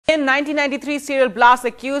in 1993 serial blast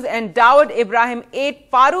accused and Dawood Ibrahim aide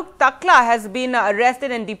Farooq Takla has been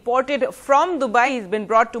arrested and deported from Dubai. He's been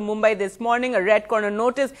brought to Mumbai this morning. A red corner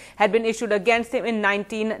notice had been issued against him in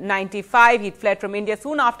 1995. He fled from India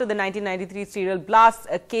soon after the 1993 serial blast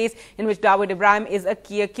case in which Dawood Ibrahim is a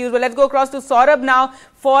key accused. Well, let's go across to Saurabh now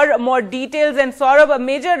for more details. And Saurabh, a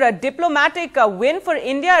major diplomatic win for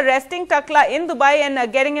India, arresting Takla in Dubai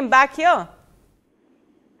and getting him back here.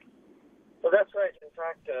 Well, that's right. In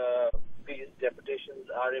fact, these deputations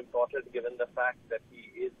are important given the fact that he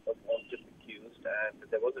is a wanted accused, and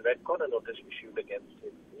there was a red corner notice issued against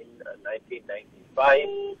him in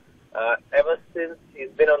 1995. Ever since he's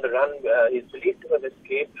been on the run, he's believed to have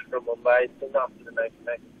escaped from Mumbai soon after the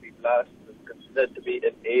 1993 blast. He was considered to be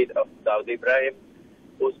an aide of Dawood Ibrahim,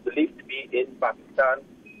 who's believed to be in Pakistan,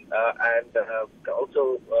 and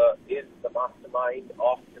also is the mastermind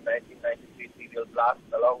of the 1993 serial blast,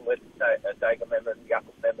 along with Tiger Memon,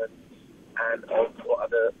 Yaqub Memon, and also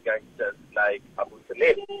other gangsters like Abu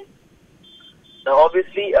Salim. Now,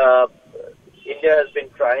 obviously, India has been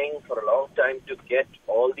trying for a long time to get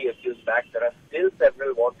all the accused back. There are still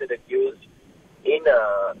several wanted accused in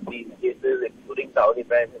these cases, including Dawood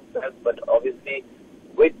Ibrahim himself, but obviously,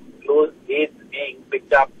 with close aides being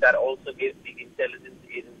picked up, that also gives the intelligence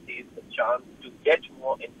agencies a chance to get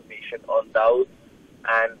more information on Dawood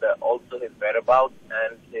and also his whereabouts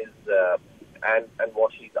and his and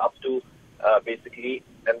what he's up to, basically.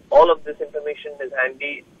 And all of this information is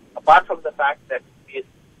handy, apart from the fact that this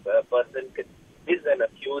person is an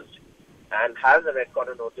accused and has a red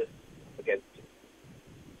corner notice against him.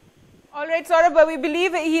 All right, Saurabh, we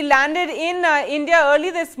believe he landed in India early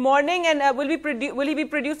this morning, and will he be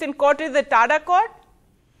produced in court in the TADA court?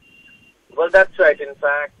 Well, that's right. In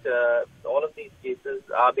fact, all of these cases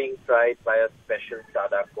are being tried by a special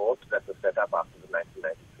TADA court that was set up after the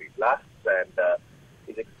 1993 blasts, and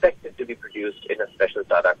is expected to be produced in a special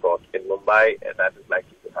TADA court in Mumbai, and that is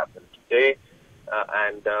likely to happen today.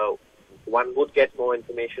 And one would get more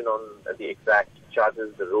information on the exact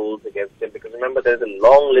charges, the rules against him, because remember, there's a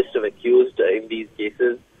long list of accused in these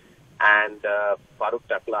cases, and Farooq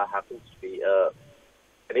Takla happens to be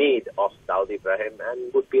an aide of Dawood Ibrahim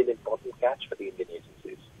and would be an important catch for the Indian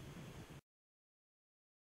agencies.